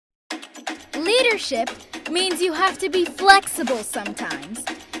leadership means you have to be flexible sometimes,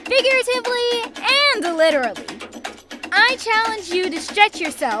 figuratively and literally. I challenge you to stretch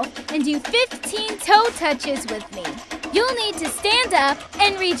yourself and do 15 toe touches with me. You'll need to stand up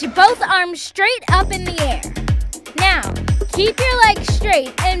and reach both arms straight up in the air. Now, keep your legs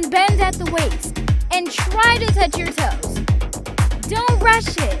straight and bend at the waist, and try to touch your toes. Don't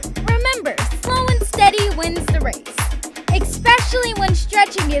rush it. Remember, slow and steady wins the race, especially when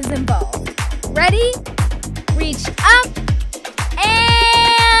stretching is involved. Ready? Reach up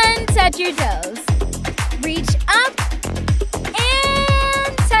and touch your toes. Reach up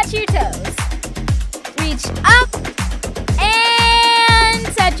and touch your toes. Reach up and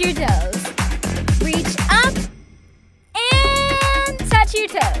touch your toes. Reach up and touch your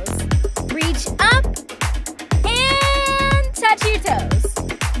toes. Reach up and touch your toes.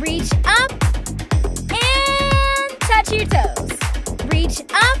 Reach up and touch your toes. Reach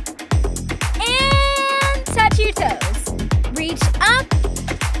up and touch your toes. Reach up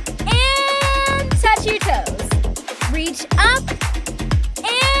and touch your toes. Reach up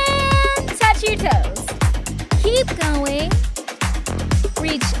and touch your toes. Keep going.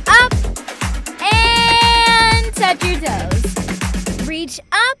 Reach up and touch your toes. Reach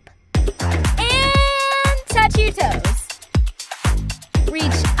up and touch your toes.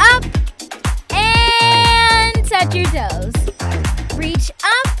 Reach up and touch your toes. Reach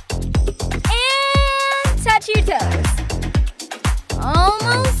up and touch your toes.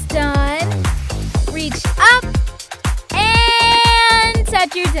 Almost done. Reach up and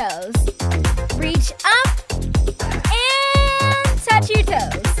touch your toes.